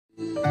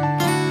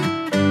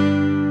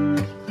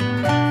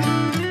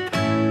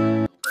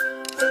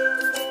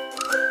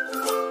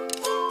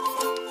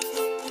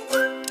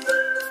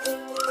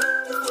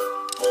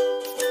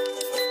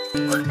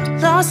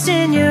Lost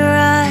in your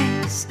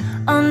eyes,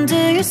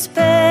 under your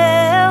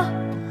spell.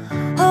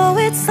 Oh,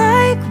 it's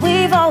like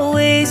we've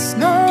always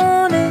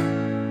known it.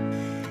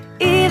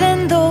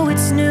 Even though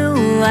it's new,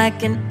 I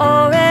can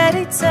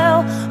already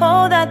tell.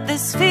 Oh, that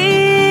this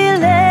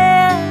feeling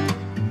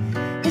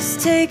is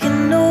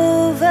taking over.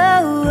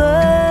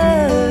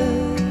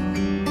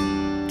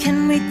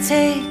 Can we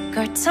take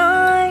our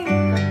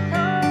time?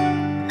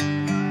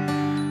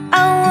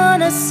 I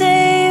wanna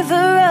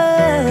savor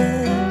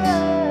us.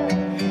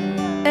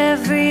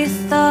 Every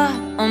thought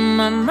on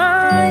my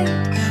mind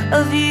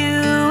of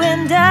you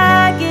and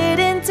I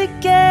getting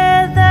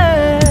together.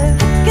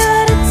 I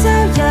gotta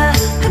tell ya,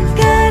 I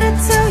gotta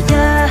tell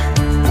ya,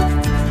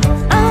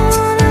 I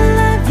wanna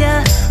love ya,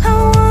 I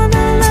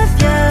wanna love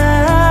ya.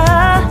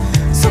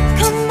 So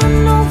come on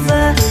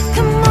over,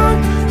 come on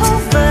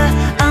over.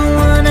 I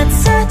wanna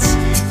touch,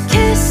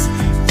 kiss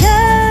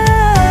you.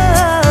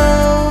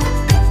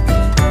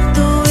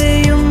 The way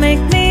you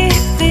make me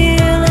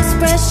feel is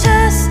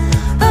precious.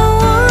 I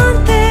want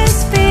this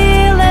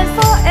feeling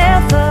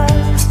forever.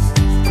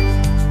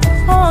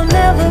 Oh, I'll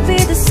never be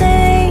the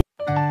same.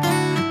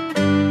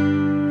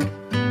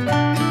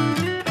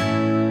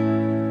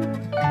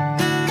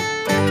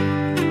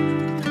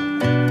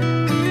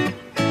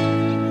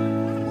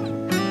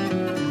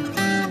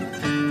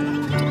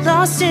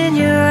 Lost in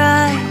your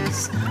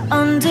eyes,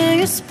 under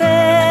your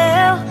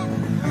spell.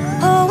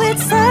 Oh,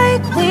 it's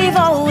like we've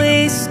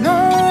always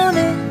known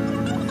it.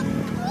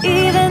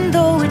 Even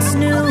though it's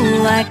new,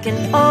 I can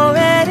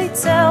already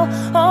tell.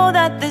 Oh,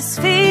 that this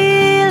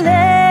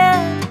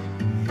feeling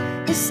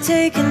is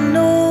taking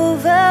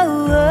over.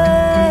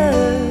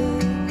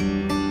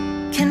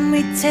 Can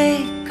we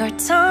take our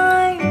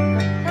time?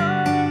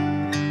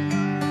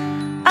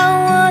 I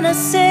wanna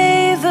say